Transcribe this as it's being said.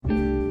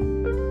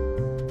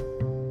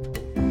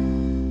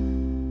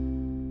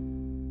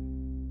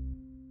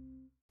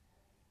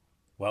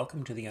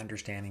Welcome to the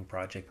Understanding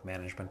Project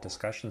Management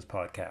Discussions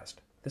podcast.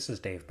 This is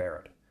Dave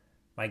Barrett.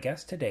 My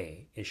guest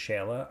today is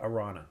Shayla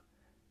Arana.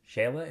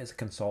 Shayla is a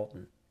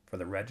consultant for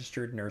the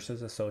Registered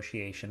Nurses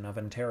Association of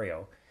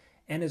Ontario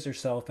and is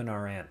herself an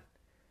RN.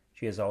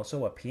 She is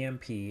also a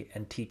PMP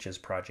and teaches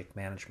project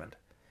management.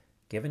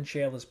 Given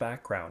Shayla's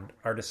background,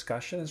 our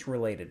discussion is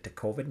related to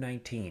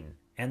COVID-19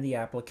 and the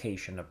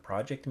application of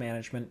project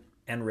management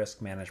and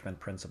risk management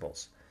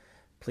principles.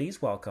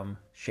 Please welcome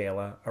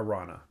Shayla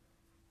Arana.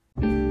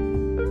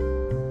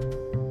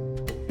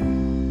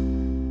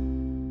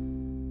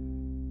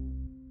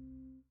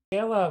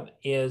 Shayla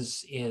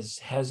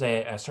has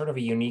a sort of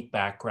a unique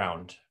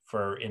background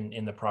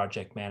in the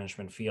project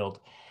management field.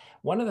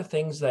 One of the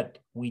things that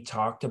we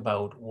talked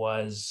about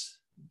was,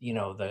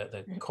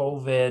 the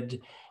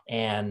COVID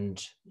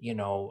and,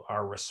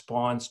 our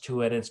response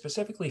to it, and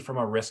specifically from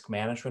a risk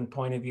management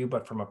point of view,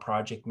 but from a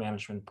project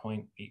management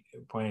point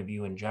of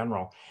view in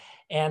general.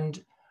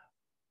 And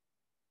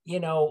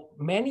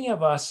many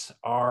of us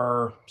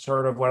are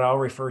sort of what I'll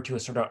refer to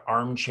as sort of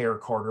armchair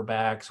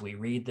quarterbacks. We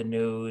read the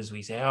news,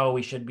 we say, oh,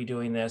 we should be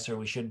doing this or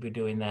we should be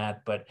doing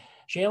that. But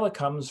Shayla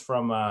comes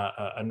from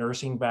a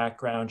nursing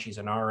background. She's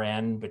an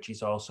RN, but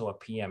she's also a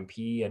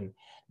PMP and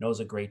knows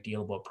a great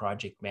deal about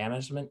project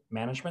management.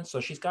 So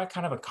she's got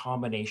kind of a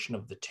combination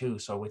of the two.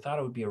 So we thought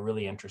it would be a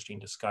really interesting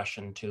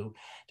discussion to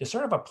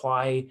sort of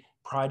apply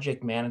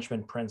project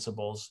management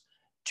principles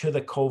to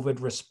the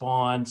COVID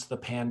response, the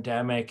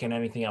pandemic, and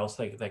anything else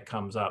that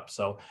comes up.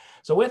 So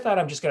with that,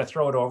 I'm just going to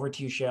throw it over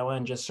to you, Shayla,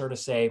 and just sort of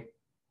say,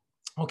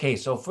 okay,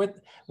 so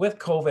with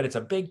COVID, it's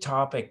a big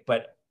topic,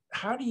 but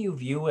how do you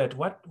view it?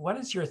 What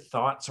is your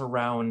thoughts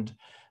around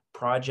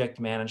project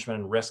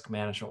management and risk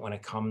management when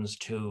it comes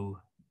to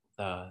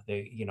the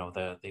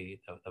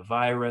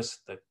virus,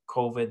 the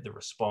COVID, the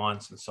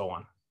response, and so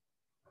on?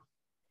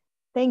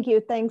 Thank you.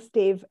 Thanks,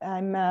 Dave.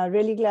 I'm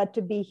really glad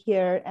to be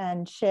here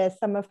and share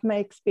some of my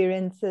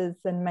experiences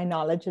and my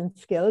knowledge and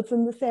skills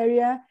in this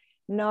area,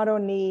 not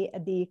only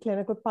the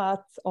clinical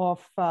parts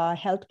of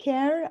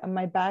healthcare,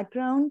 my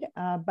background,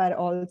 but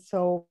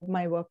also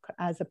my work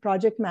as a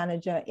project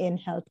manager in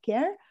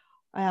healthcare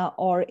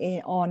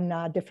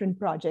on different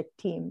project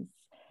teams.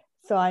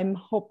 So I'm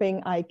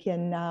hoping I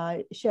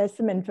can share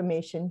some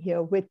information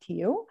here with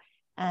you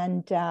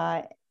and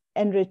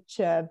enrich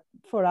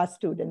for our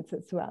students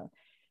as well.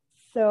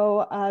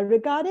 So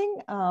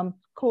regarding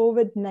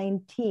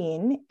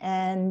COVID-19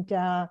 and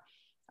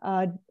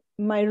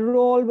my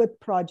role with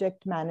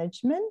project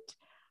management,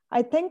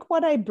 I think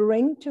what I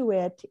bring to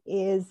it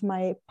is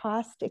my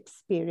past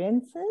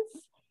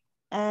experiences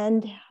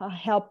and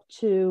help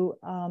to,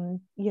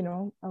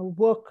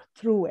 work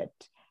through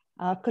it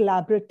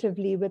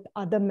collaboratively with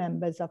other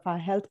members of our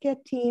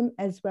healthcare team,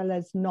 as well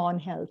as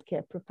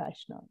non-healthcare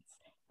professionals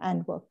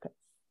and workers.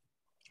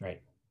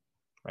 Right.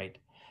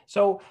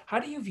 So how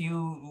do you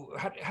view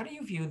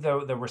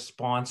the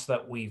response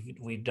that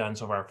we've done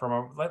so far?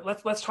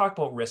 Let's talk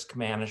about risk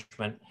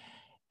management.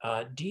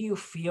 Do you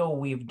feel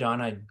we've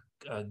done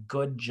a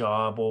good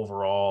job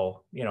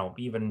overall?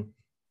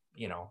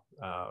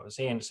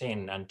 Say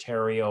in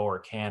Ontario or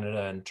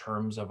Canada in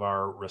terms of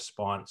our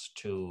response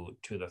to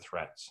the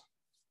threats.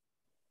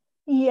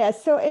 Yeah,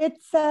 so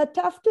it's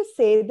tough to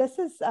say. This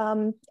is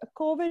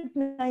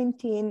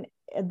COVID-19.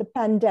 The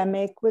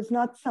pandemic was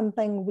not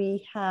something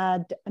we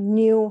had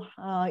knew,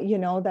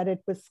 that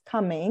it was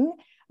coming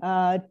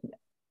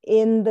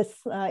in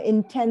this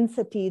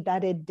intensity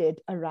that it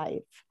did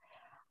arrive.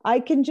 I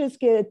can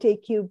just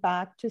take you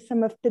back to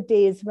some of the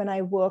days when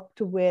I worked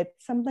with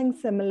something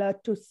similar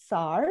to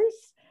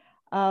SARS,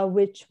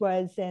 which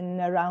was in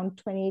around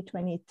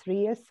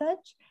 2023 as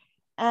such.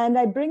 And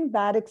I bring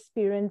that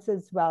experience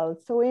as well.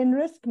 So in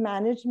risk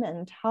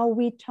management, how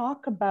we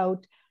talk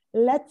about,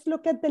 let's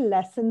look at the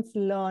lessons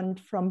learned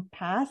from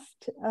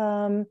past,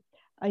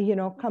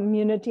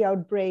 community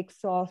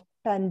outbreaks or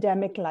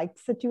pandemic-like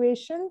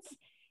situations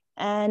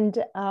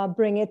and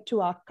bring it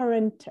to our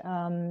current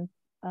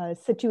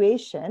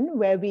situation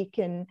where we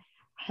can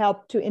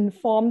help to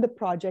inform the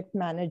project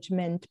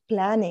management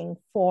planning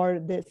for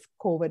this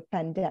COVID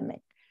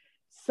pandemic.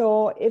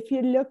 So if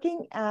you're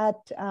looking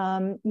at,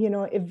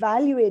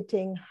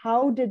 evaluating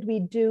how did we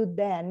do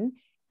then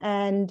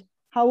and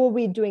how are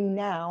we doing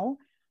now,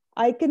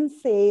 I can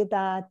say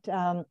that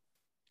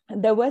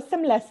there were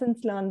some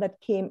lessons learned that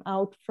came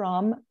out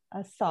from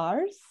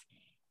SARS.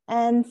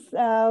 And,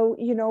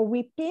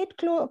 we paid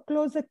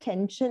close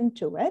attention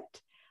to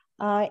it.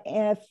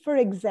 For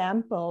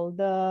example,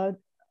 the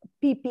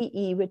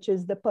PPE, which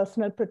is the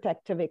personal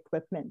protective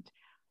equipment.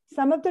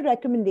 Some of the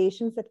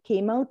recommendations that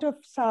came out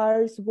of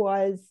SARS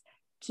was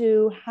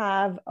to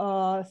have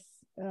a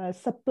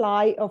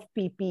supply of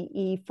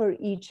PPE for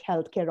each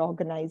healthcare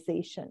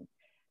organization.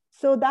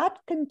 So that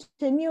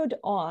continued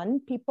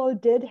on. People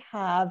did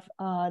have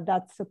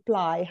that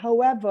supply.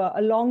 However,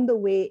 along the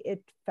way,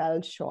 it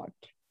fell short.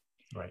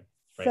 Right.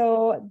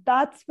 So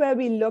that's where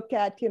we look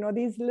at,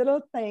 these little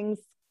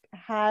things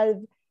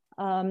have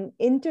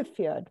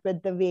interfered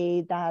with the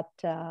way that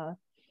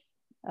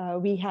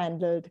we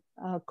handled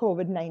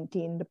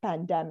COVID-19, the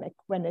pandemic,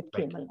 when it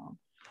Right. came along.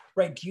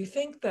 Right. Do you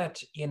think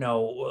that,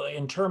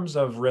 in terms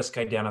of risk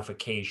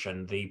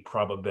identification, the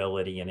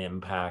probability and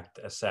impact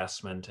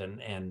assessment,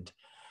 and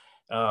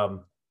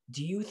um,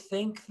 do you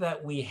think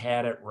that we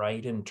had it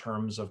right in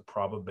terms of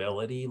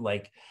probability?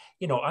 Like,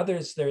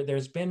 others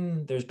there's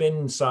been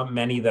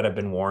many that have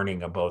been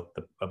warning about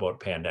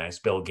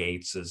pandemics. Bill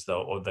Gates is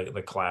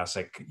the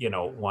classic,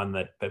 one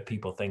that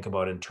people think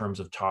about in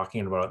terms of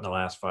talking about it in the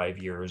last 5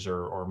 years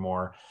or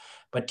more.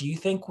 But do you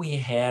think we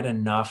had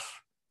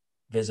enough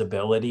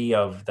visibility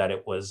of that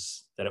it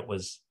was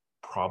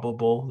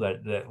probable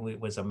that it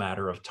was a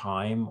matter of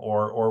time,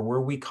 or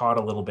were we caught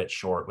a little bit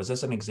short? Was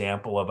this an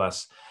example of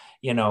us,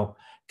 you know,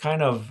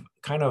 kind of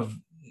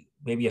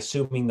maybe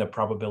assuming the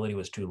probability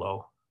was too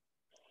low?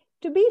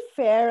 To be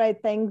fair, I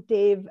think,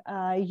 Dave,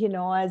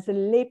 as a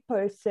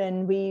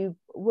layperson, we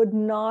would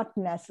not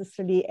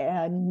necessarily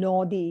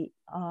know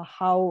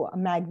how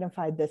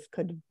magnified this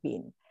could have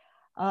been.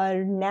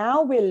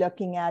 Now we're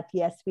looking at,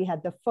 yes, we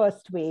had the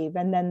first wave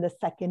and then the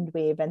second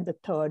wave and the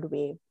third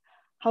wave.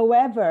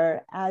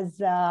 However, as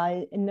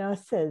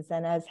nurses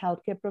and as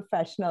healthcare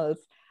professionals,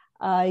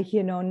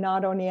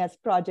 not only as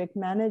project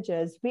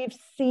managers, we've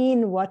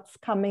seen what's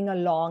coming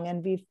along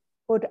and we've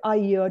put our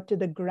ear to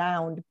the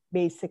ground,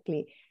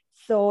 basically.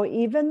 So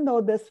even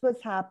though this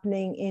was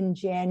happening in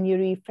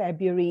January,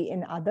 February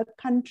in other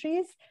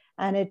countries,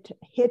 and it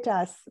hit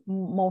us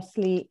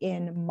mostly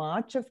in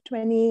March of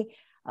 2020,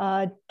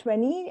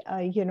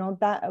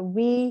 that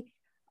we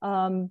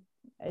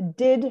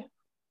did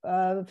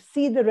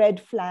see the red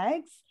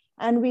flags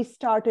and we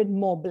started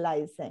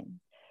mobilizing.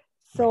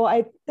 So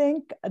I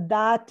think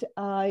that,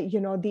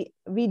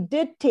 we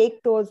did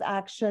take those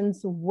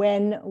actions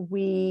when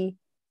we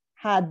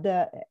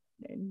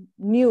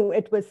knew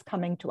it was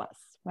coming to us,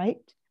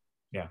 right?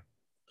 Yeah.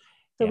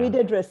 So we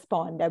did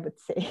respond, I would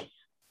say.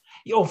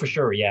 Oh, for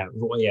sure. Yeah.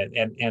 Well, yeah.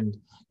 And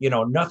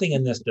nothing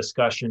in this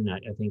discussion, I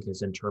think,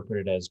 is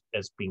interpreted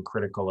as being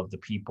critical of the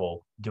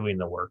people doing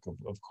the work.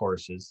 Of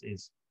course,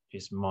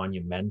 is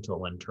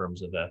monumental in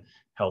terms of the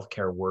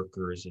healthcare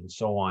workers and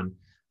so on.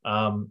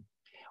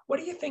 What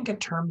do you think in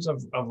terms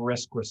of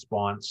risk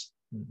response,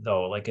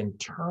 though? Like in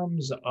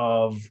terms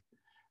of,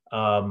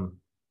 we're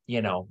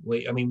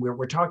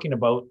talking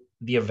about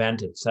the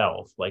event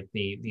itself, like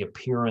the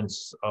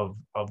appearance of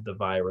the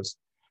virus.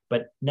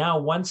 But now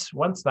once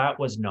that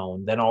was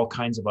known, then all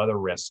kinds of other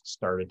risks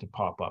started to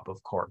pop up,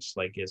 of course.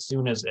 Like as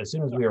soon as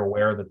we were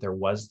aware that there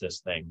was this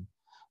thing,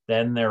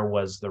 then there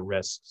was the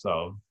risks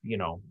of,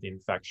 the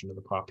infection of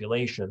the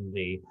population,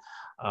 the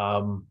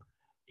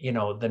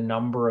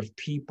number of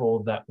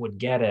people that would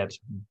get it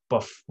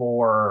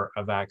before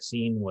a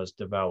vaccine was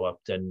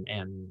developed, and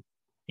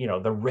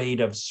the rate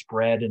of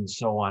spread and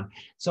so on.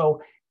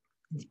 So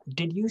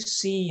did you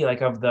see,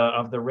 like, of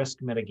the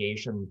risk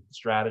mitigation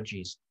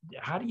strategies,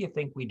 how do you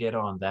think we did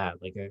on that?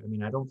 Like, I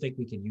mean, I don't think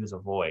we could use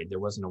avoid. There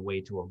wasn't a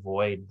way to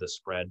avoid the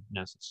spread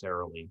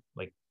necessarily.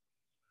 Like,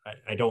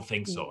 I don't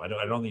think so. I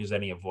don't think there's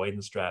any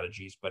avoidance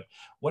strategies. But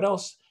what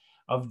else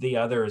of the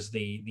others,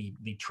 the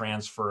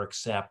transfer,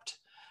 accept,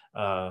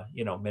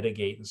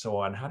 mitigate, and so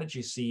on? How did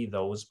you see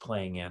those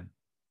playing in?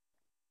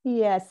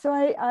 Yeah, so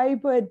I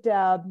would,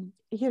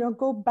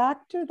 go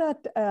back to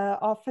that.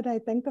 Often I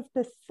think of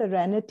the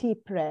serenity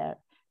prayer.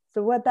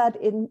 So what that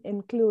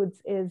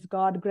includes is,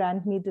 God,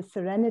 grant me the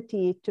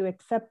serenity to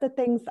accept the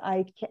things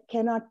I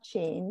cannot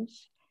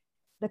change,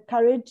 the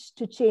courage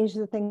to change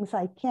the things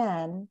I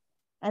can,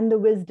 and the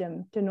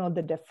wisdom to know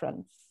the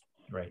difference.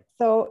 Right.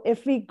 So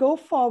if we go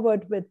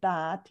forward with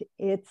that,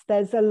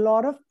 there's a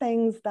lot of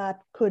things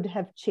that could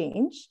have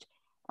changed.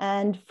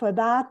 And for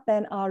that,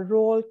 then our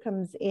role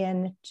comes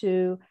in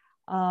to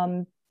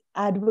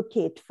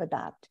advocate for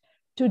that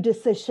to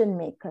decision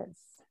makers,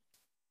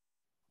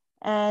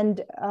 and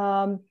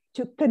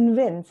to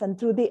convince, and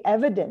through the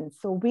evidence.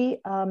 So we,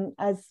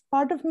 as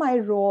part of my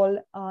role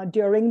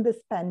during this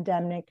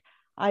pandemic,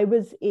 I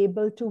was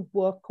able to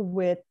work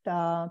with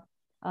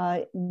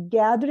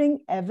gathering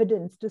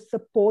evidence to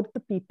support the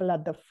people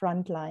at the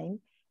front line,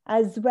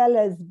 as well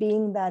as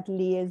being that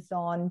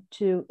liaison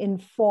to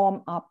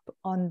inform up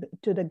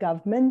to the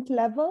government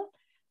level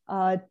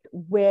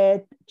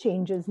where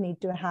changes need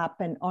to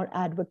happen, or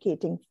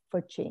advocating for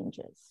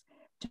changes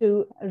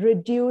to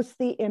reduce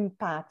the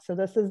impact. So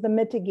this is the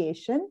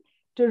mitigation,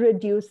 to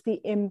reduce the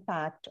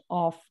impact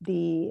of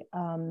the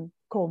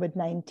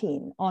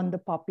COVID-19 on the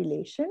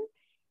population,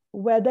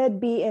 whether it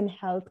be in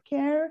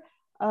healthcare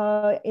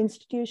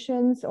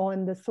institutions, or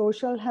in the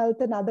social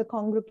health and other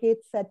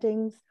congregate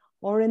settings,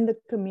 or in the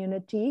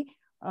community.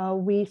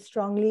 We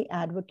strongly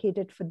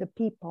advocated for the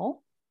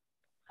people.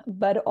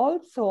 But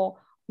also,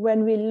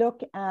 when we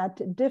look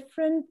at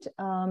different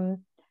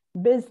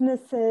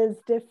businesses,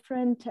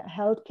 different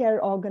healthcare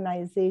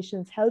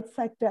organizations, health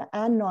sector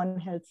and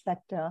non-health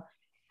sector,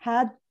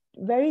 had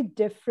very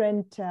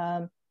different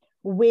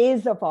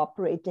ways of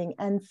operating.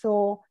 And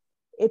so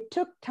it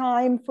took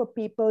time for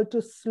people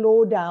to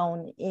slow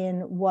down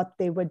in what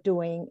they were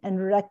doing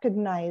and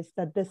recognize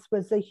that this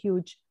was a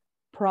huge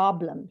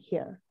problem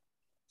here.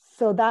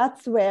 So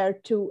that's where,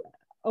 to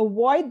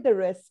avoid the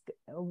risk,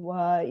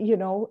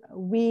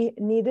 we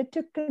needed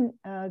to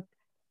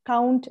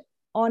count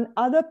on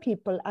other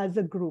people as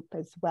a group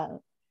as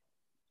well.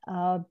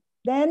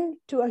 Then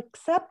to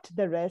accept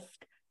the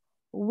risk,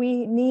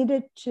 we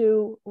needed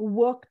to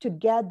work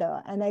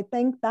together. And I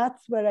think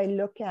that's where I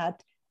look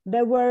at,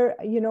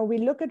 we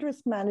look at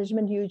risk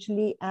management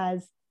usually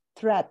as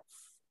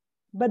threats,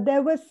 but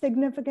there was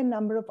significant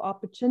number of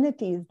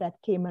opportunities that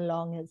came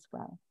along as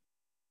well.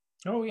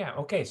 Oh yeah.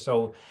 Okay.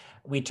 So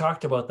we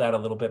talked about that a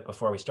little bit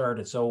before we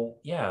started. So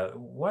yeah,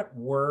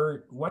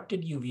 what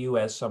did you view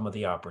as some of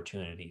the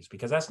opportunities?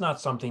 Because that's not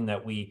something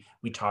that we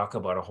talk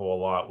about a whole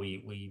lot.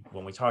 We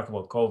when we talk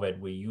about COVID,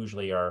 we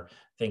usually are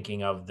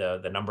thinking of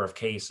the number of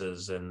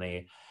cases and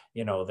the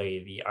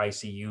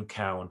ICU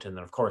count, and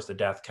then of course the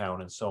death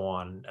count and so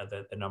on,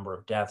 the number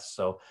of deaths.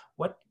 So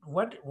what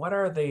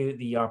are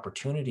the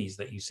opportunities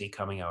that you see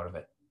coming out of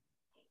it?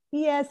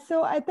 Yes,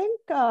 so I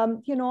think,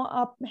 our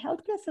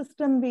healthcare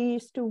system, we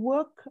used to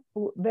work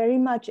very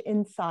much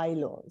in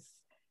silos: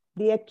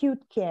 the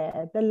acute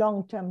care, the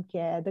long-term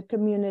care, the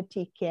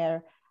community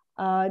care.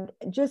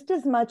 Just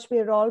as much,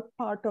 we're all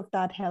part of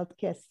that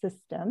healthcare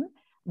system,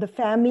 the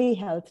family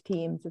health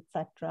teams,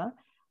 etc.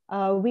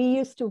 We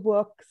used to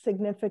work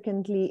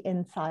significantly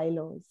in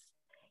silos.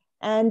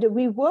 And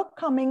we were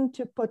coming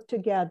to put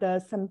together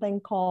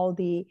something called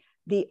the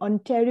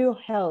Ontario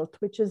Health,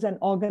 which is an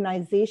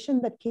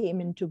organization that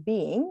came into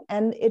being,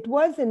 and it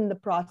was in the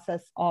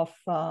process of,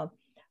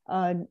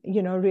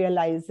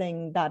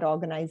 realizing that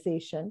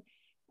organization.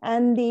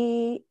 And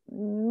the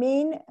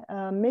main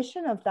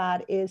mission of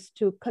that is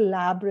to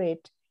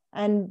collaborate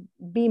and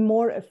be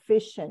more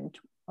efficient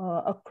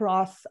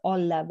across all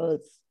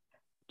levels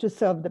to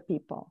serve the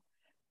people.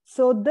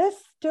 So this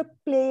took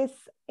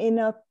place in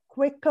a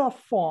quicker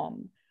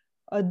form.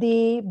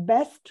 The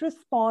best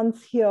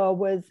response here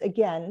was,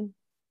 again,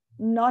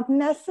 not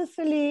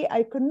necessarily,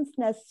 I couldn't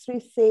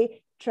necessarily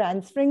say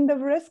transferring the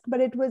risk, but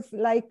it was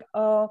like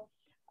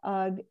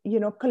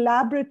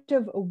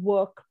collaborative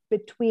work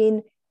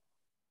between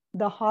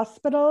the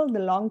hospital, the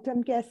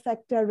long-term care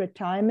sector,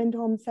 retirement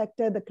home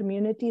sector, the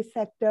community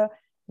sector,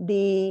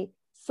 the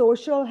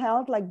social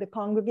health, like the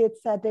congregate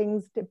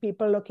settings, the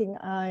people looking,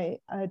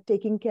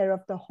 taking care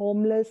of the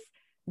homeless,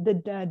 the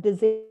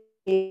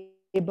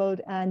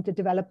disabled and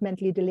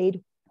developmentally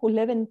delayed who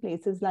live in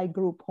places like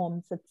group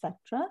homes,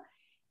 etc.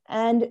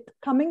 And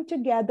coming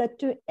together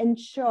to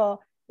ensure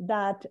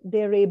that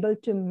they're able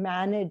to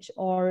manage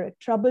or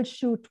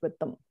troubleshoot with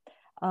them,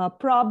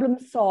 problem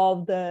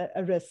solve the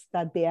risk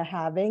that they are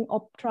having,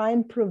 or try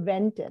and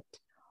prevent it,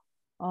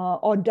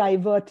 or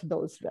divert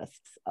those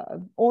risks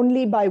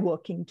only by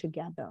working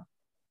together.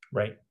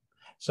 Right.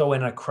 So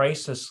in a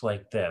crisis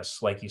like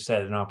this, like you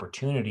said, an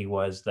opportunity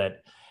was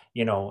that,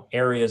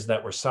 areas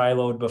that were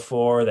siloed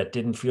before, that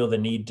didn't feel the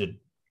need to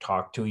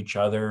talk to each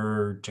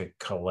other, to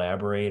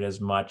collaborate as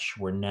much,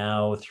 were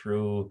now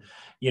through,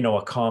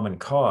 a common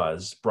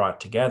cause brought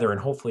together,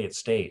 and hopefully it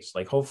stays.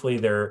 Like hopefully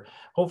there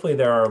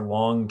are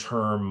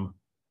long-term,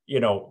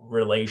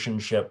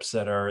 relationships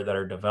that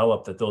are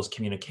developed, that those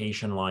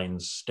communication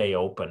lines stay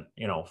open,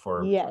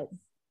 for Yes.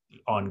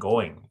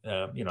 ongoing.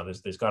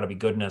 There's got to be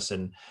goodness,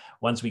 and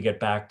once we get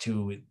back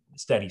to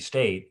steady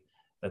state,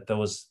 that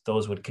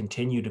those would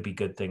continue to be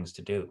good things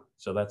to do.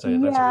 So that's a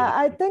really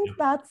I think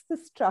that's the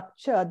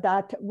structure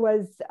that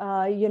was,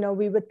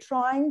 we were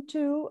trying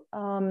to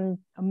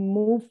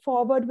move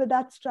forward with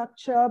that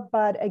structure,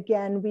 but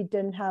again, we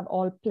didn't have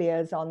all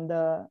players on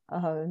the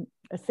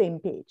same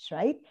page,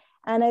 right?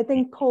 And I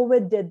think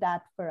COVID did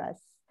that for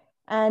us.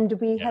 And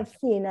we have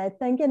seen, I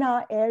think in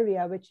our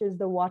area, which is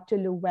the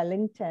Waterloo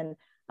Wellington,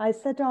 I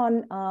sit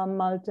on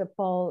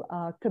multiple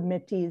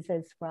committees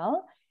as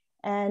well.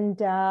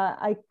 And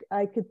I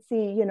could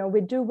see,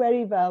 we do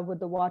very well with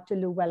the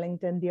Waterloo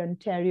Wellington, the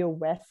Ontario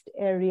West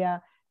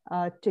area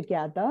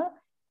together,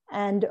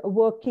 and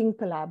working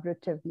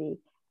collaboratively.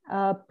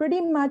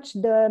 Pretty much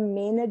the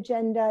main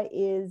agenda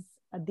is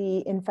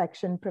the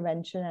infection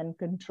prevention and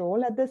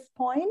control at this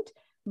point,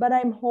 but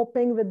I'm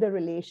hoping with the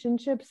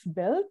relationships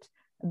built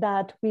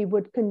that we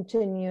would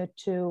continue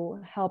to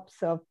help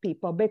serve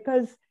people,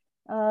 because,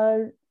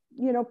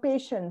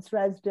 patients,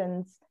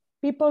 residents,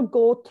 people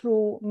go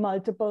through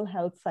multiple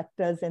health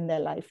sectors in their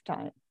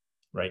lifetime.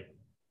 Right.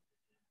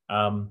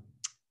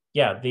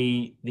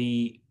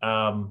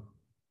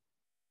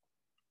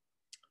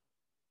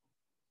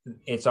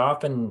 It's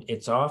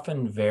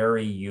often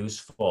very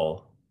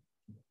useful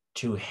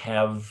to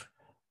have,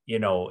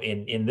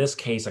 in this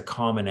case, a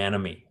common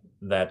enemy,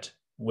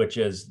 which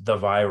is the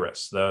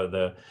virus.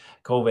 The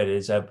COVID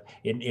is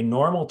in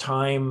normal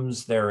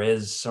times, there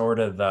is sort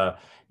of the,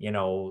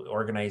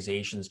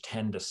 organizations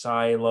tend to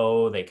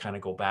silo, they kind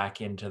of go back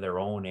into their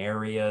own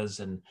areas,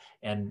 and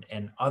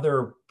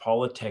other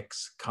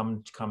politics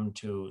come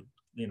to,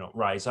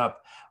 rise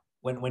up.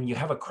 When you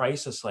have a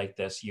crisis like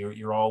this,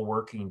 you're all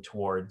working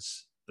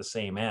towards the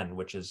same end,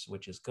 which is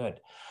good.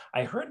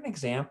 I heard an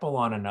example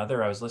on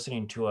I was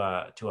listening to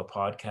a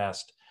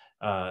podcast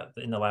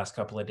in the last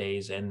couple of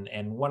days.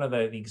 And one of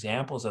the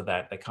examples of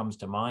that comes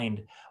to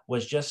mind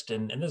was just,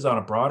 and this is on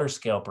a broader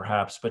scale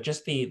perhaps, but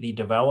just the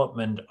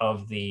development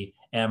of the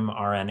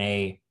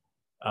mRNA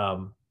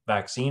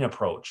vaccine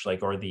approach,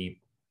 like, or the,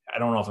 I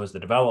don't know if it was the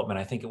development,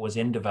 I think it was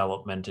in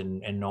development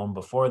and known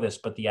before this,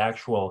 but the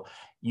actual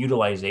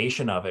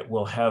utilization of it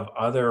will have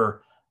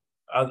other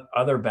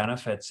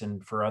benefits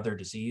and for other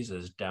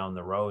diseases down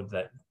the road,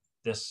 that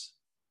this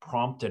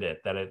prompted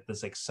it,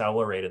 this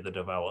accelerated the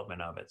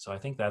development of it. So I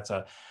think that's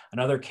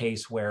another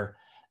case where,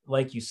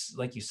 like you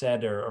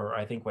said, or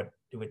I think what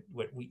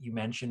you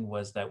mentioned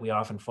was that we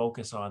often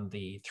focus on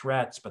the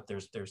threats, but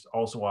there's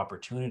also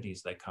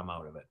opportunities that come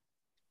out of it.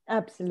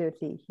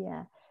 Absolutely,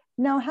 yeah.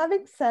 Now,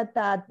 having said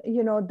that,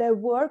 there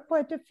were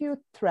quite a few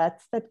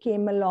threats that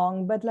came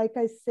along, but like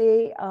I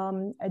say,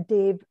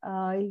 Dave,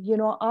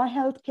 our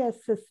healthcare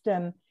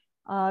system,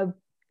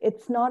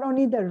 it's not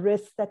only the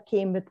risks that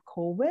came with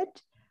COVID.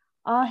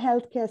 Our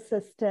healthcare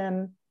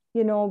system,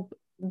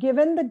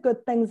 given the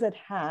good things it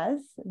has,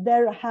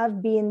 there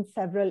have been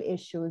several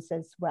issues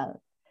as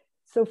well.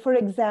 So for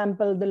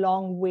example, the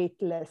long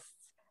wait lists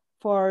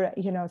for,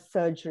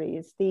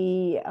 surgeries,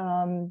 the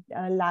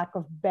lack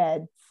of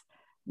beds,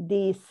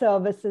 the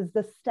services,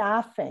 the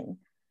staffing.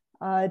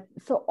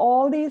 So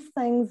all these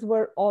things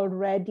were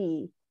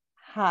already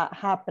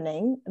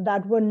happening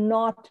that were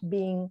not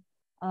being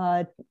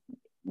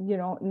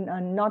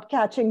not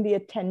catching the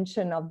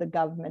attention of the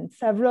government.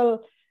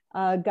 Several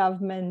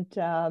government,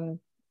 there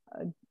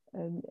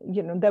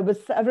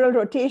was several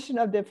rotation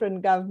of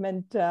different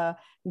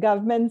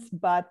governments,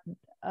 but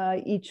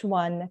each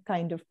one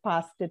kind of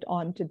passed it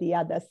on to the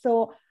other.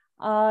 So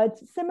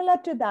similar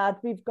to that,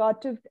 we've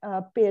got to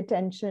pay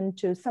attention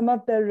to some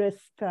of the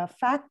risk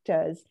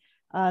factors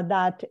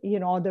that,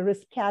 the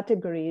risk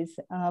categories,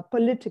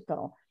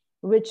 political,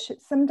 which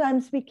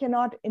sometimes we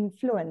cannot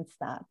influence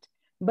that,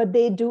 but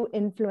they do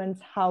influence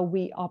how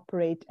we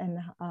operate. And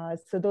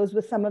so those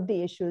were some of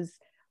the issues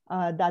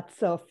that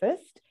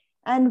surfaced.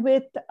 And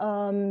with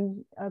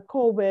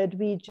COVID,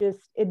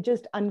 it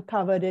just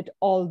uncovered it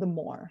all the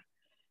more.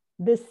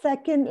 The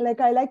second, like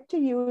I like to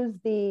use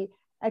the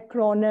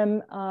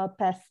acronym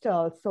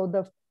PESTEL. So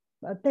the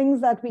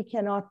things that we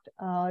cannot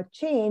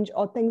change,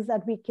 or things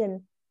that we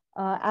can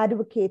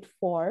advocate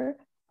for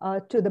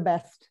to the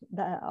best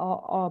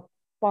or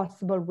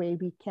possible way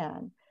we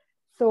can.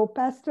 So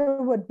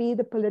PESTEL would be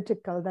the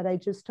political that I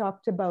just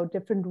talked about,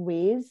 different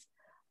ways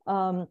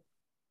of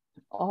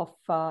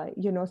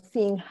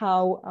seeing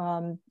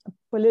how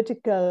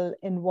political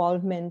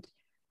involvement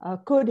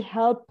could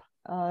help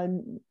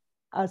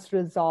us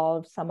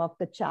resolve some of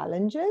the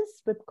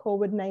challenges with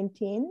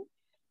COVID-19.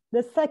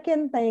 The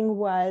second thing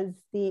was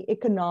the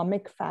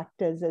economic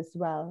factors as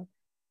well.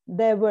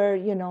 There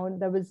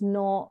was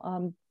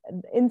no,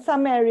 in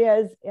some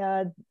areas,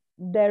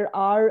 there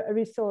are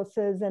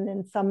resources, and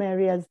in some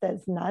areas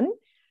there's none.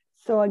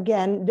 So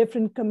again,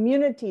 different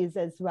communities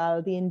as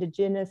well, the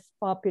indigenous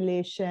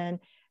population,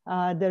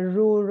 the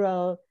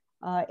rural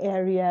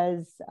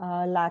areas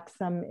lack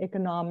some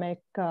economic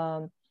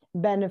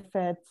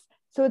benefits.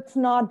 So it's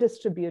not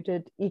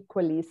distributed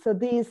equally. So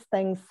these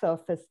things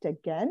surfaced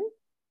again.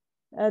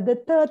 The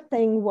third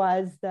thing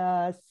was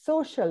the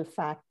social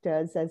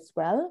factors as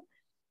well,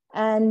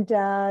 and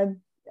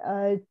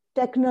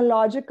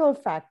technological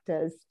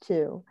factors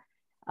too,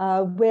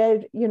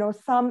 where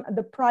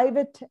the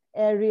private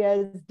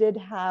areas did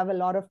have a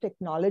lot of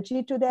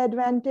technology to their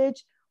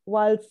advantage,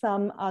 while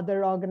some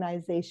other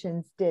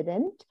organizations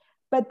didn't.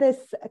 But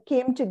this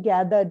came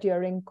together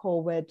during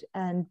COVID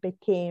and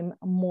became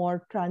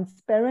more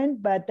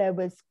transparent, but there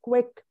was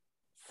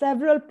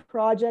several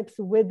projects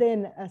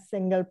within a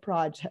single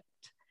project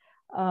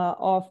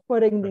of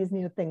putting these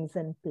new things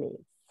in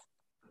place.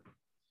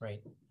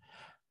 Right.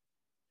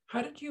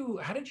 How did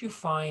you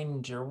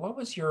find, or what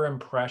was your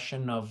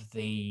impression of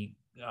the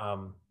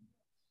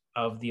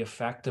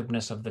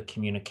effectiveness of the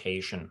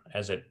communication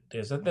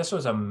this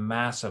was a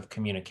massive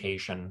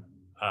communication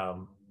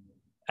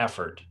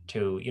effort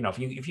to,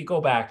 if you go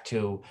back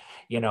to,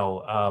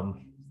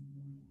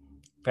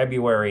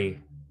 February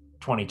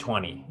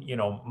 2020,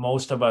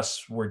 most of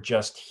us were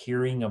just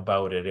hearing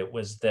about it. It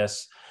was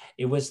this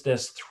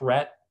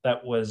threat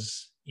that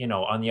was,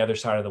 on the other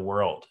side of the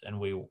world, and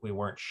we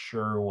weren't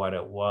sure what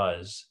it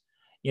was,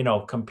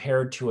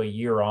 compared to a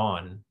year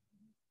on.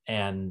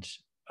 And,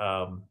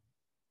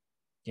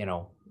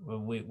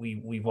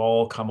 we've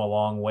all come a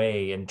long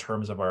way in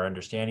terms of our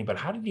understanding, but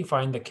how did you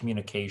find the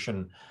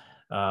communication?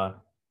 How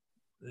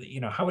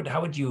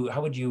would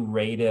you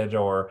rate it,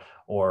 or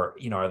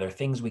are there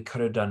things we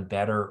could have done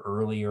better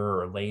earlier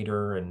or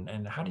later?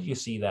 And how did you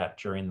see that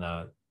during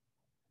the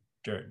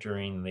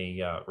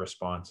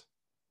response?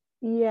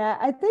 Yeah,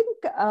 I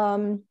think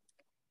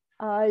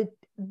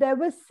there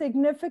was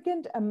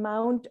significant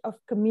amount of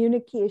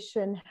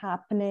communication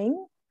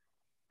happening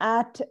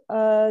at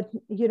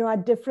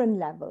different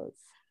levels.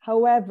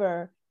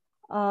 However,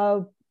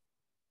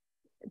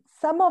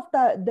 some of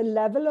the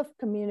level of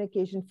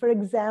communication, for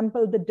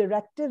example, the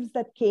directives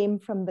that came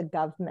from the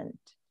government,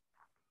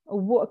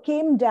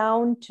 came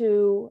down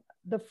to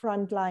the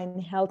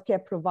frontline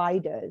healthcare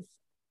providers.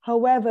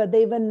 However,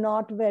 they were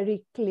not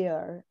very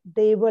clear.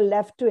 They were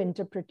left to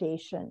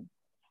interpretation.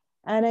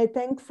 And I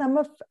think some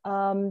of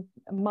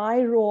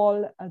my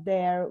role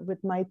there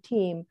with my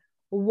team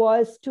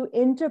was to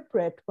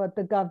interpret what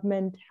the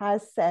government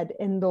has said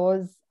in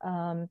those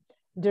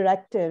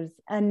directives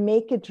and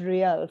make it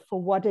real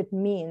for what it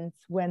means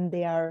when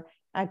they are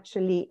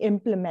actually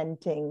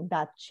implementing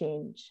that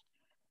change.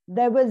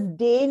 There was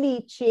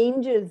daily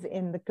changes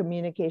in the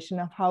communication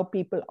of how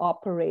people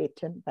operate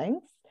and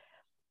things.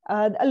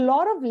 A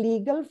lot of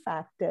legal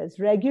factors,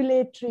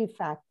 regulatory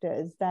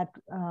factors that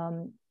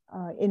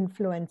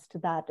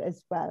influenced that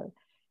as well.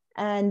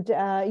 And,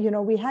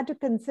 we had to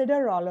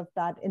consider all of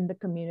that in the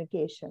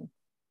communication.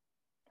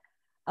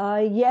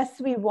 Yes,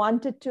 we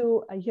wanted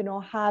to,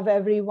 have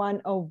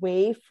everyone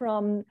away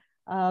from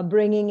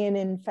bringing in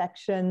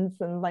infections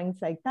and things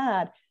like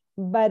that.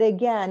 But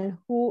again,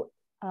 who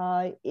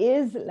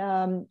is,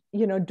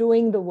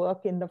 doing the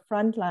work in the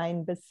front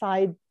line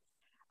besides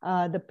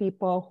the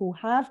people who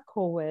have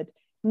COVID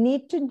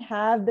need to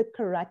have the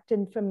correct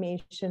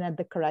information at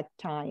the correct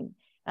time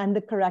and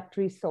the correct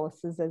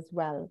resources as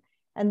well.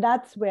 And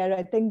that's where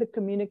I think the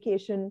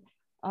communication,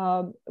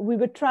 we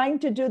were trying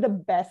to do the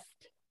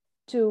best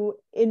to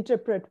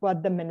interpret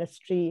what the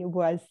ministry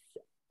was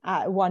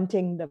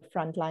wanting the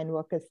frontline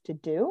workers to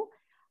do.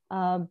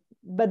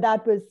 But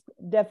that was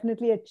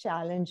definitely a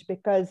challenge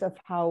because of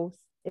how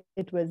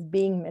it was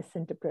being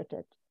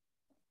misinterpreted.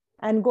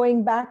 And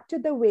going back to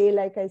the way,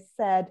 like I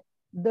said,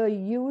 the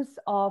use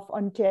of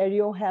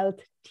Ontario Health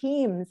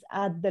teams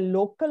at the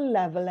local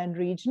level and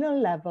regional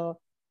level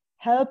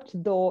helped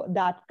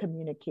that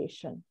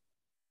communication.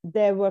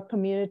 There were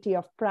community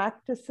of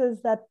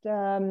practices that,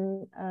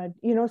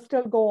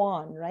 still go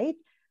on, right?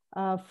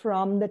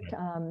 From the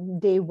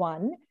day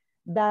one,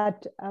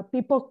 that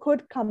people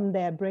could come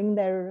there, bring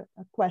their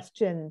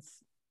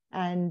questions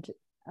and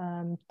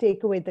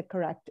take away the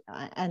correct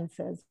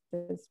answers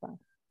as well.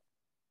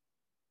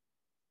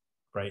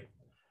 Right.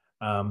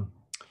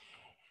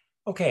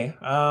 Okay.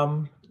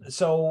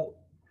 So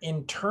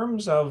in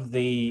terms of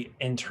the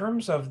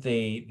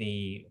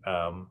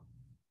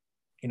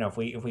if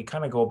we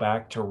kind of go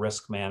back to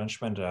risk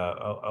management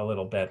a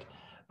little bit,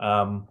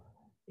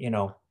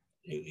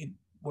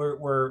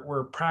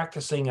 we're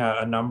practicing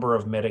a number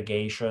of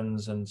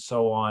mitigations and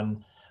so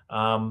on.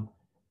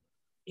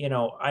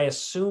 I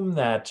assume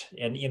that,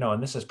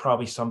 and this is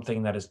probably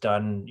something that is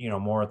done,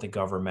 more at the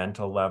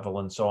governmental level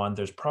and so on.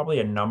 There's probably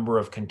a number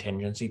of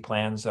contingency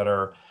plans that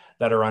are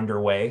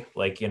underway,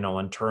 like,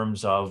 in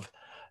terms of,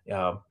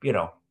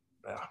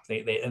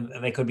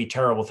 they could be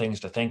terrible things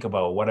to think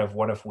about.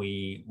 What if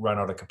we run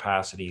out of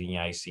capacity in the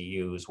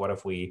ICUs? What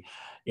if we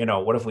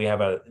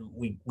have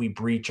we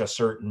breach a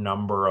certain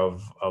number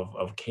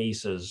of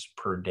cases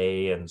per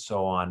day and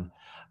so on?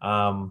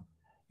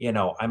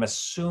 I'm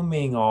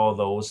assuming all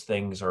those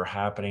things are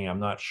happening. I'm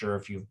not sure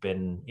if you've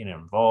been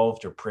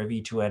involved or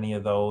privy to any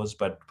of those,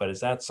 but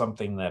is that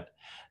something that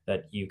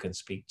you can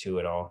speak to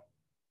at all?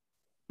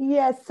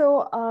 Yeah,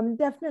 so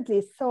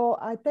definitely. So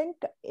I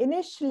think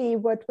initially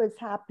what was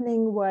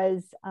happening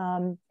was,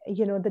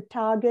 the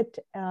target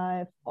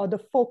or the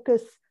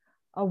focus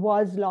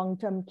was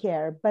long-term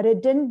care, but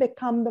it didn't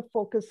become the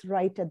focus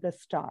right at the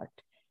start.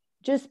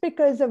 Just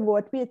because of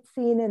what we had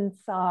seen in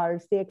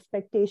SARS, the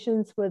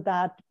expectations were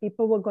that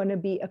people were going to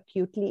be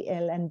acutely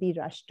ill and be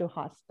rushed to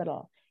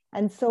hospital.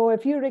 And so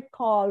if you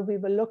recall, we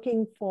were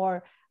looking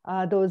for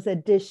those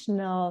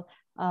additional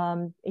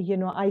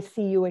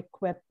ICU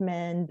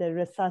equipment, the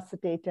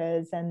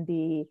resuscitators and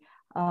the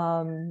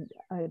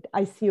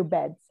ICU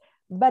beds,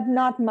 but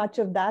not much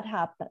of that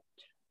happened,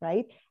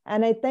 right?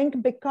 And I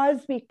think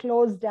because we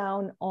closed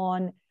down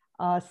on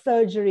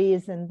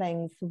surgeries and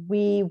things,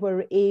 we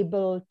were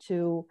able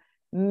to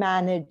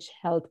manage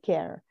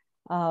healthcare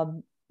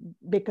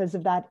because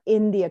of that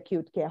in the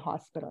acute care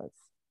hospitals.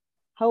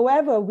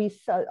 However, we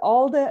saw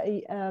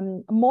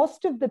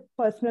most of the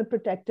personal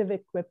protective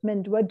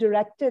equipment were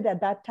directed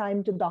at that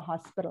time to the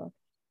hospital.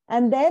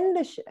 And then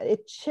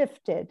it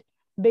shifted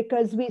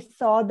because we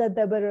saw that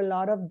there were a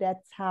lot of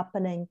deaths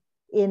happening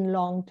in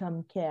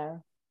long-term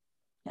care.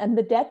 And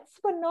the deaths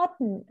were not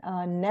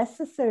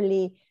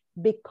necessarily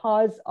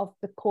because of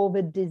the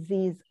COVID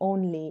disease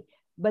only,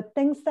 but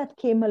things that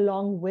came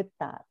along with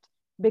that,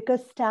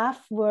 because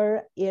staff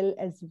were ill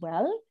as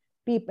well.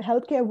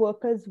 Healthcare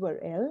workers were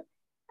ill,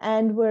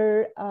 and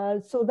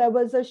so there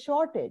was a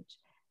shortage.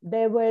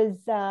 There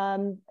was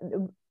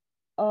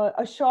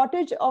a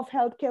shortage of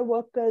healthcare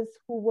workers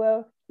who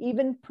were,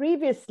 even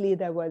previously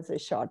there was a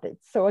shortage.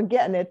 So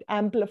again, it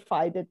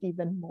amplified it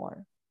even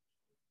more.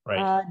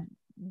 Right.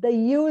 The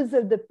use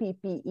of the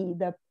PPE,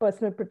 the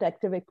personal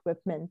protective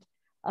equipment,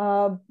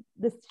 the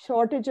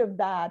shortage of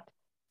that,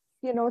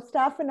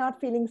 staff are not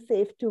feeling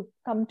safe to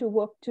come to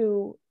work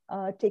to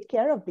take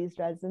care of these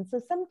residents.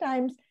 So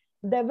sometimes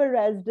there were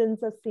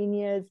residents or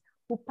seniors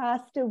who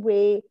passed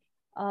away,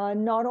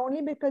 not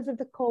only because of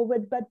the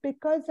COVID, but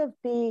because of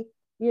the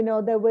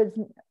there was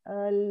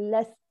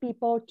less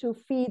people to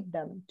feed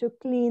them, to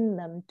clean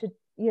them, to,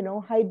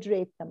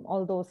 hydrate them,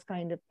 all those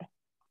kind of things.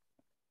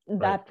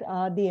 Right.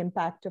 That the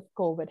impact of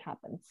COVID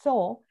happened.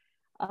 So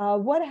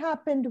what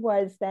happened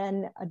was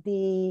then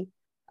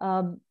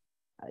um,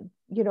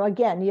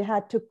 again, you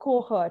had to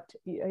cohort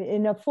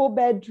in a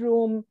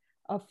 4-bedroom,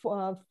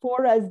 four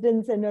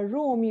residents in a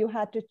room, you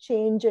had to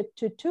change it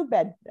to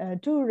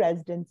two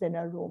residents in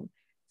a room.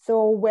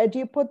 So where do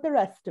you put the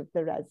rest of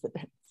the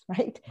residents,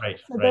 right? Right.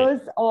 So Right.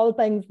 those all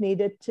things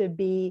needed to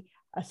be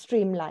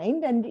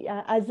streamlined. And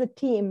as a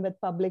team with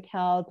public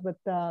health, with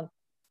the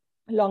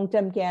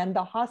long-term care and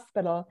the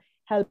hospital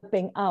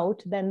helping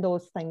out, then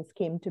those things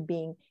came to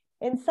being.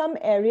 In some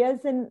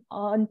areas in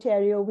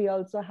Ontario, we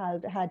also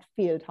had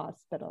field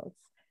hospitals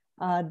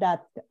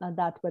that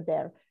were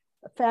there.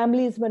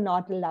 Families were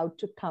not allowed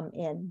to come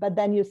in, but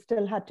then you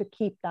still had to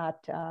keep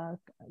that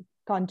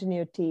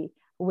continuity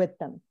with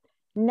them.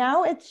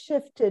 Now it's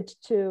shifted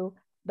to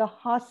the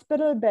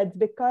hospital beds,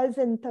 because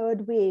in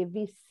third wave,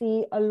 we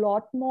see a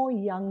lot more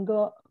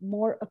younger,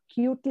 more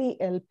acutely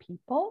ill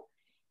people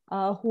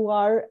who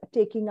are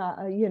taking,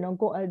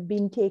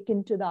 being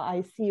taken to the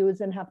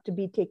ICUs and have to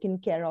be taken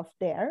care of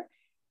there.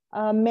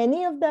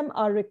 Many of them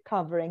are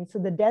recovering. So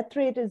the death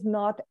rate is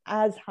not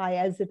as high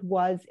as it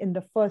was in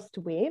the first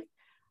wave.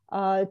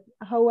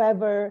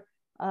 However,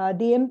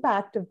 the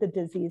impact of the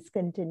disease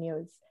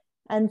continues.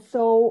 And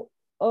so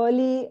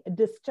early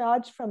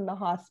discharge from the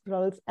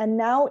hospitals, and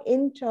now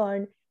in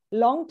turn,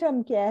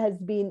 long-term care has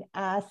been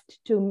asked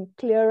to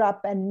clear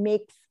up and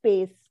make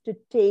space to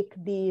take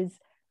these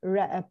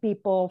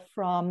people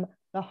from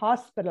the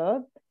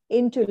hospital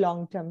into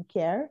long-term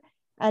care.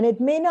 And it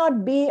may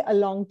not be a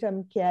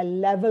long-term care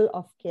level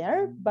of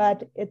care,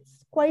 but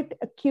it's quite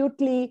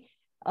acutely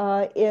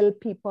ill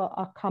people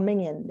are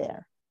coming in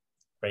there.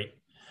 Right.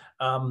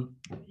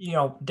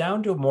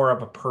 Down to more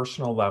of a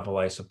personal level,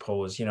 I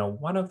suppose,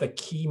 one of the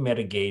key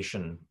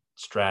mitigation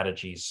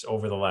strategies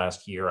over the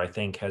last year, I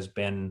think, has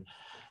been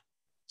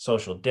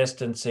social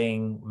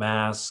distancing,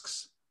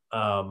 masks.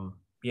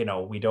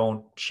 We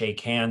don't shake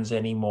hands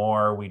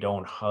anymore. We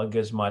don't hug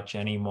as much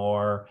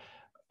anymore,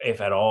 if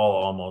at all,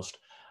 almost.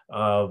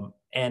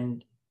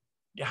 And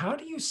how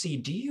do you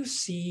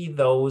see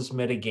those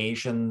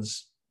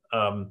mitigations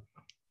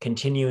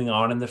continuing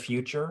on in the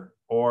future?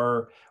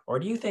 Or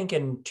do you think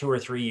in 2 or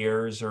 3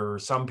 years or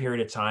some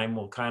period of time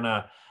we'll kind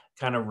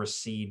of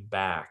recede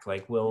back?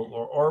 Like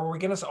or are we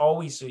going to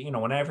always,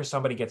 whenever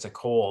somebody gets a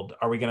cold,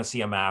 are we going to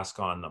see a mask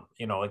on them?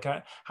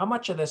 How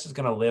much of this is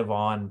going to live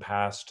on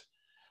past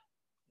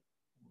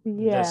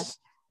this,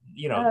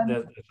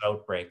 this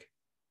outbreak?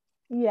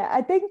 Yeah,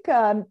 I think,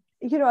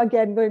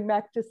 again, going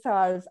back to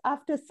SARS,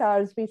 after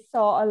SARS, we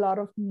saw a lot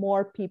of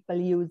more people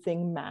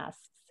using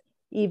masks.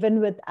 Even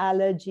with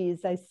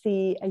allergies, I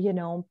see,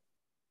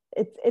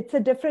 it's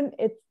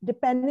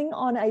depending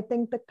on, I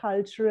think, the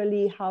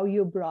culturally how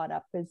you brought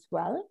up as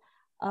well,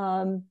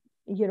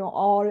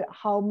 or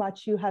how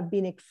much you have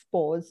been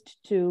exposed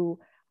to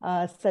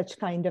such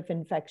kind of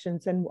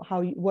infections and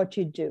what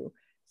you do.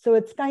 So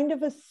it's kind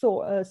of a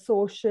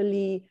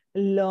socially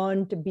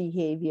learned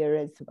behavior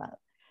as well.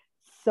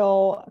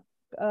 So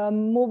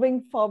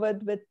moving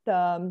forward with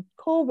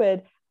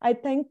COVID, I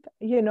think,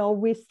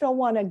 we still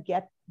want to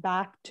get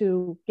back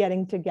to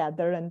getting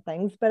together and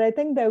things, but I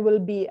think there will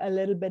be a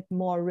little bit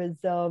more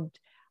reserved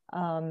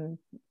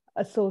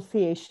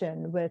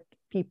association with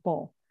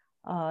people,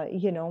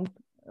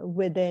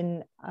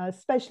 within,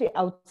 especially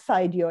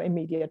outside your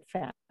immediate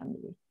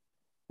family,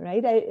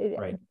 right?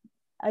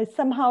 I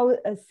somehow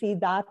see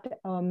that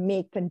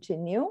may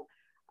continue.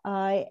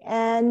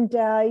 And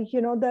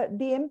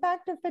the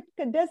impact of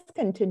it does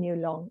continue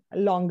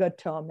longer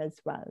term as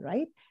well,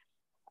 right?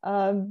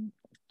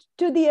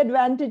 To the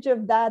advantage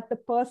of that, the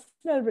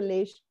personal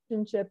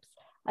relationships,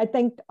 I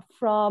think,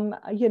 from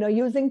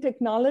using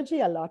technology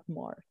a lot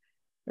more,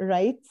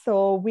 right?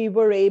 So we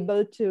were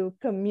able to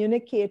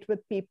communicate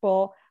with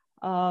people,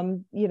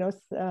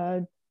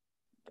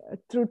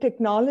 through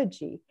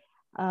technology,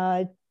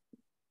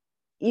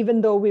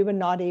 even though we were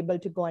not able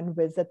to go and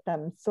visit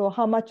them. So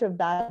how much of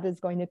that is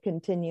going to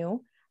continue?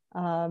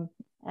 And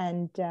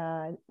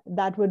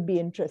that would be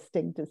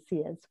interesting to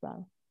see as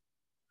well.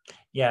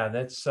 Yeah,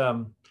 that's,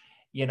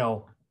 it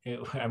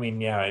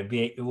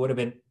would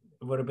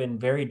have been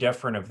very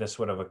different if this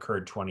would have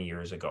occurred 20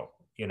 years ago,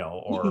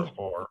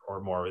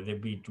 or more.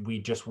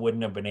 We just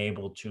wouldn't have been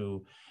able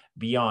to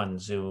be on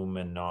Zoom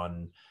and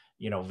on,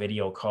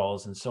 video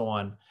calls and so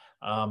on.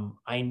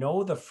 I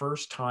know the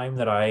first time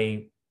that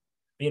I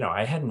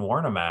hadn't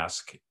worn a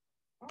mask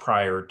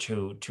prior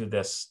to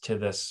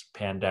this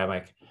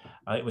pandemic.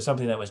 It was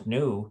something that was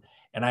new.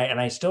 And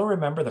I still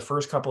remember the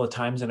first couple of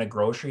times in a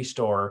grocery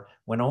store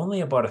when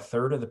only about a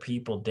third of the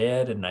people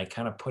did, and I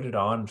kind of put it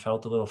on and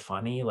felt a little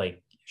funny,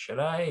 like, should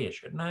I,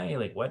 shouldn't I?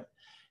 Like, what,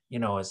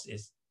 do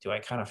I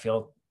kind of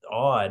feel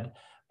odd?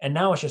 And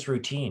now it's just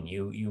routine.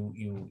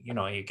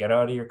 You get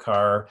out of your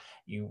car,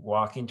 you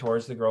walking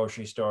towards the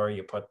grocery store,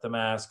 you put the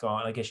mask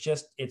on. Like,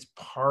 it's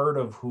part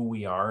of who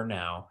we are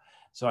now.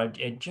 So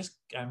I'm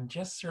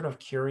just sort of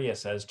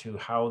curious as to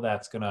how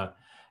that's gonna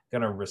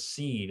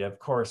recede. Of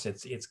course,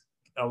 it's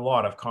a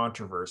lot of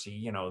controversy.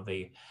 You know,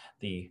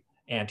 the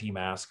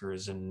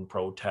anti-maskers and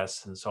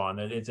protests and so on.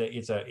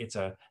 It's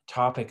a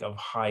topic of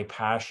high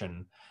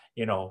passion,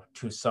 you know,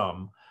 to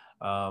some.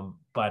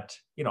 But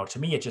you know, to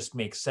me, it just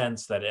makes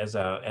sense that as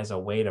a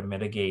way to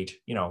mitigate,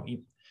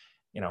 you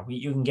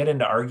can get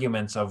into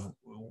arguments of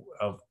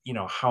you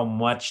know, how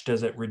much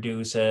does it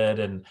reduce it,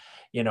 and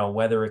you know,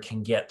 whether it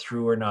can get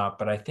through or not.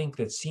 But I think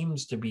that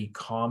seems to be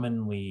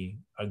commonly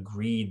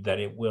agreed that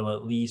it will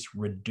at least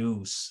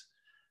reduce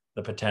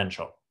the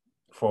potential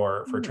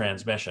for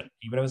transmission.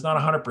 Even if it's not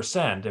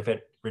 100%, if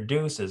it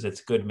reduces,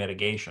 it's good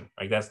mitigation.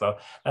 Like that's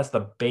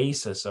the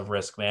basis of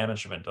risk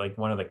management. Like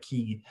one of the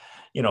key,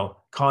 you know,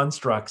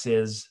 constructs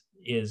is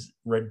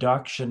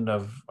reduction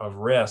of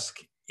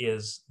risk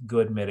is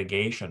good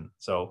mitigation.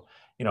 So,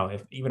 you know,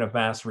 if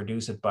masks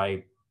reduce it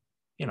by,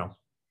 you know,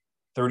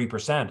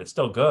 30%, it's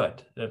still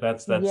good.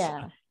 That's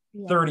Yeah.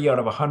 30 out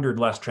of 100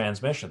 less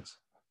transmissions.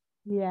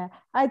 Yeah,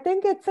 I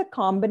think it's a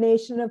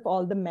combination of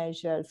all the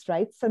measures,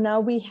 right? So now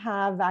we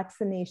have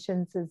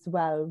vaccinations as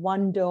well,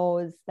 one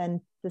dose,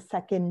 then the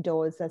second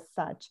dose as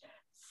such.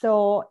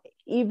 So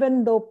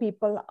even though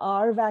people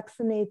are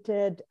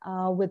vaccinated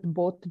with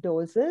both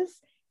doses,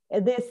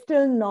 there's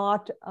still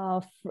not,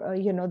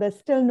 there's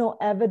still no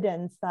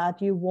evidence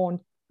that you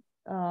won't,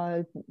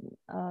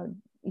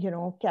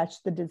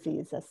 catch the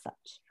disease as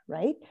such,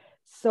 right?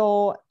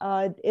 So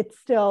it's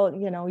still,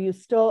 you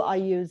still are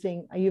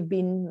you've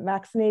been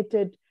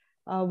vaccinated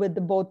with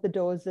both the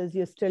doses,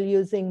 you're still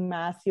using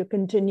masks, you're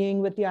continuing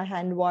with your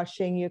hand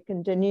washing, you're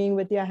continuing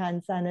with your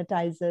hand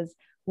sanitizers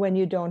when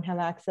you don't have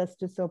access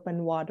to soap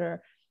and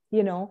water,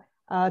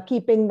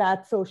 keeping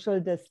that social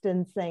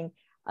distancing,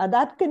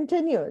 that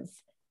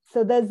continues.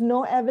 So there's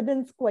no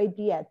evidence quite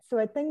yet. So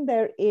I think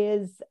there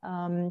is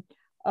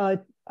a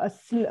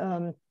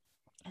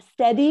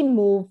steady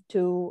move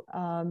to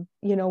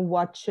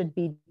what should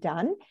be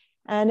done.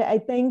 And I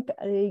think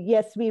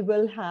yes, we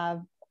will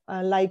have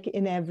like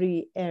in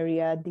every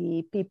area,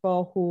 the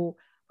people who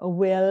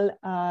will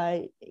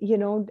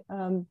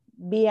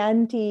be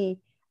anti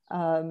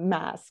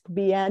mask,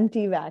 be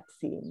anti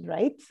vaccine,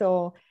 right?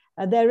 So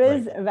there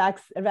is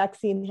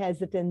vaccine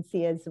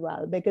hesitancy as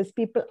well, because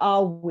people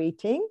are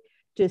waiting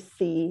to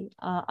see,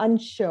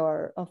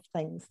 unsure of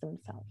things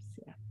themselves.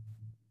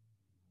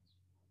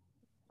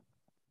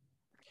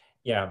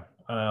 Yeah.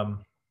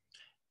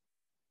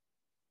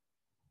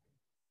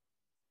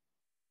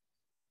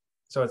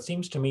 So it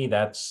seems to me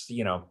that's,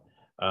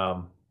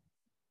 and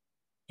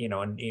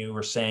you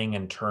were saying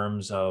in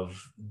terms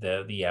of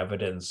the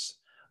evidence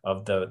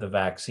of the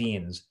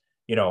vaccines,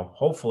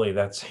 hopefully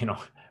that's,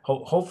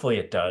 hopefully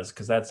it does,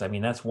 because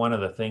that's one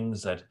of the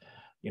things that,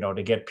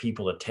 to get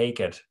people to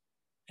take it,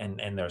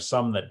 and there's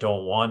some that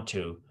don't want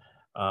to,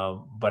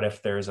 but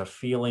if there's a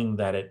feeling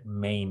that it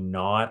may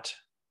not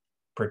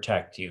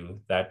protect you,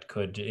 that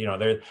could,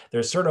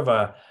 there's sort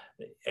of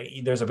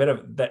there's a bit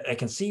of that. I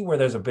can see where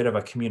there's a bit of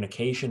a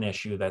communication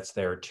issue that's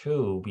there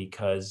too,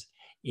 because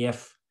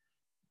if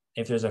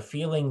there's a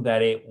feeling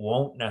that it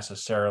won't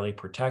necessarily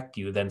protect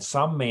you, then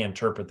some may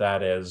interpret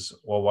that as,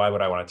 well, why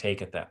would I want to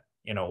take it then?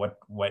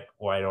 Why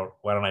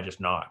don't I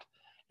just not,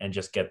 and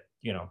just get,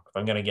 if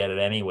I'm going to get it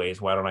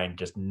anyways, why don't I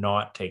just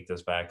not take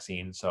this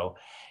vaccine? So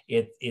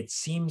it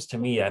seems to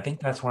me, I think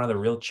that's one of the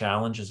real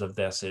challenges of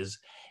this is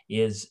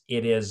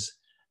it is,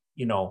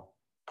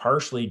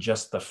 partially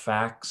just the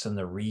facts and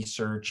the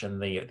research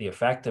and the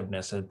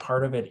effectiveness. And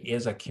part of it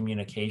is a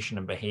communication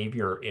and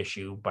behavior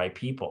issue by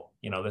people.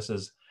 This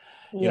is,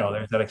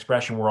 there's that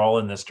expression, we're all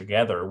in this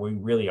together. We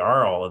really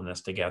are all in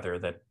this together,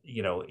 that,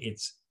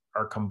 it's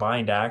our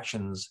combined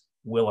actions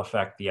will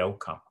affect the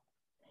outcome.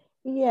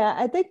 Yeah,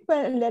 I think,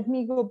 let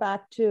me go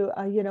back to,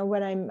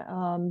 when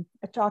I'm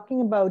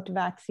talking about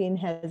vaccine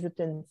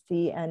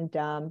hesitancy and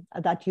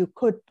that you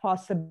could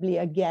possibly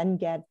again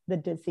get the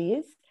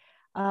disease.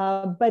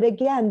 But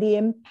again, the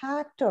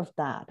impact of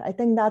that, I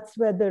think that's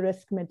where the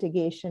risk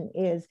mitigation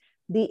is.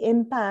 The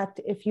impact,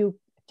 if you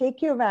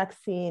take your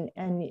vaccine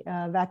and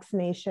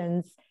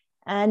vaccinations,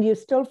 and you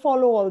still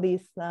follow all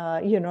these,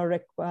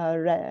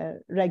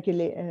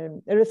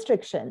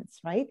 restrictions,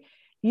 right?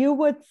 You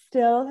would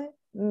still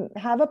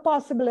have a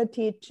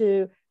possibility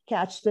to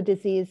catch the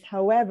disease.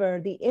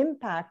 However, the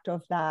impact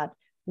of that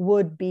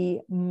would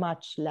be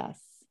much less.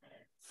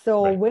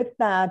 So with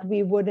that,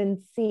 we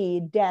wouldn't see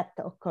death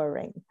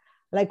occurring.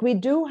 Like we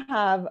do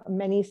have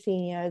many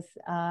seniors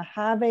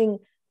having,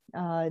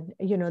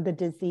 the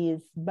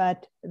disease,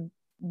 but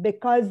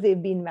because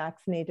they've been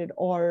vaccinated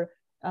or,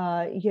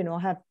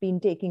 have been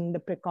taking the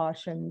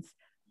precautions,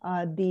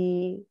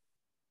 the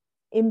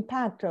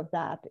impact of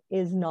that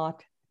is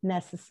not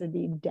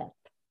necessarily death,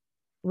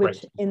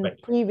 which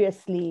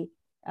previously,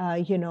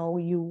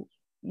 you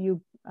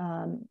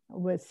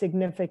was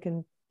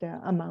significant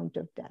amount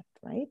of death,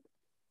 right?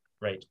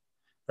 Right.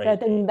 So I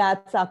think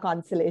that's our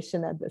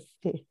consolation at this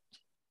stage.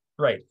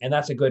 Right. And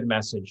that's a good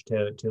message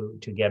to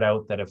get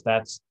out, that if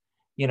that's,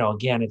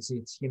 again, it's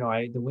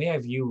the way I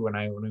view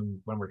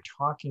when we're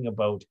talking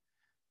about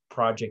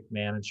project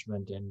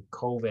management and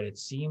COVID, it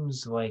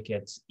seems like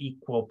it's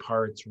equal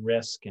parts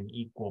risk and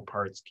equal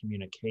parts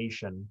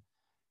communication,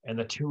 and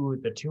the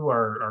two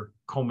are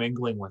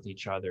commingling with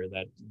each other.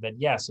 That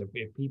yes,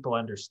 if people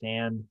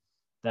understand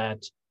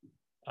that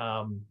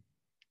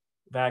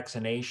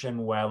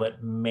vaccination, while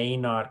it may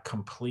not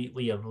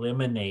completely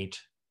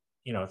eliminate,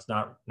 it's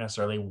not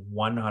necessarily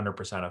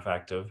 100%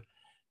 effective,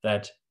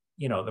 that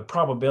the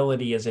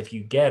probability is if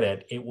you get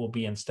it, it will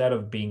be, instead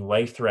of being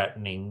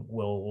life-threatening,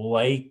 will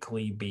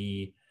likely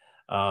be,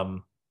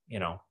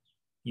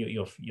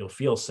 you'll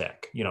feel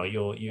sick.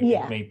 It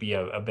Yeah. may be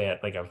a bad,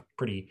 like a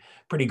pretty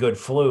good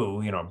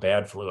flu,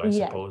 bad flu, I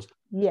Yes. suppose,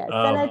 Yes.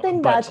 And I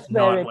think but that's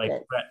where not it life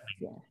is.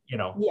 threatening.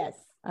 Yeah.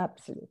 Yes,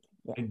 absolutely.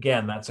 Yeah.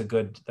 Again, that's a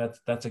good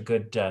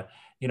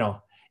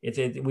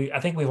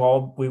I think we've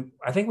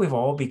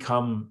all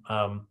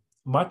become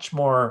much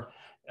more,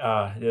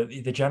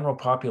 the general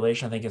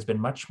population, I think, has been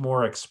much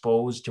more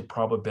exposed to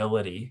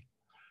probability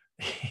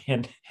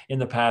in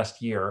the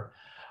past year.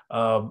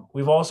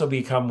 We've also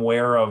become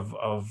aware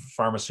of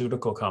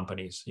pharmaceutical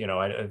companies.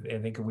 I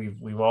think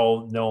we've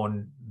all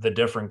known the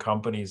different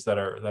companies that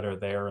are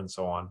there and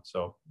so on.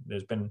 So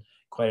there's been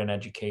quite an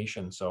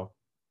education. So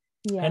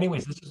Yeah.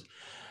 anyways,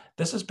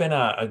 this has been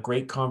a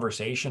great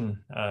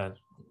conversation,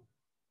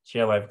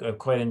 Jill. I've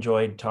quite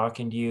enjoyed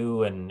talking to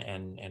you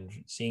and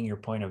seeing your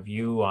point of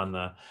view on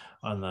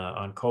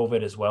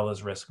COVID as well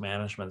as risk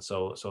management.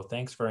 So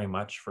thanks very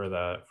much for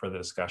the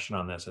discussion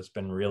on this. It's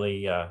been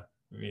really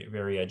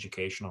very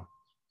educational.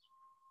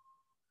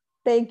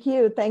 Thank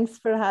you. Thanks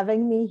for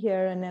having me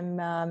here,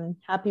 and I'm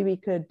happy we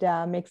could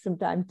make some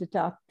time to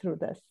talk through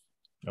this.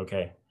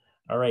 Okay.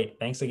 All right.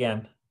 Thanks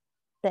again.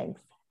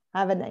 Thanks.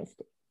 Have a nice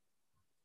day.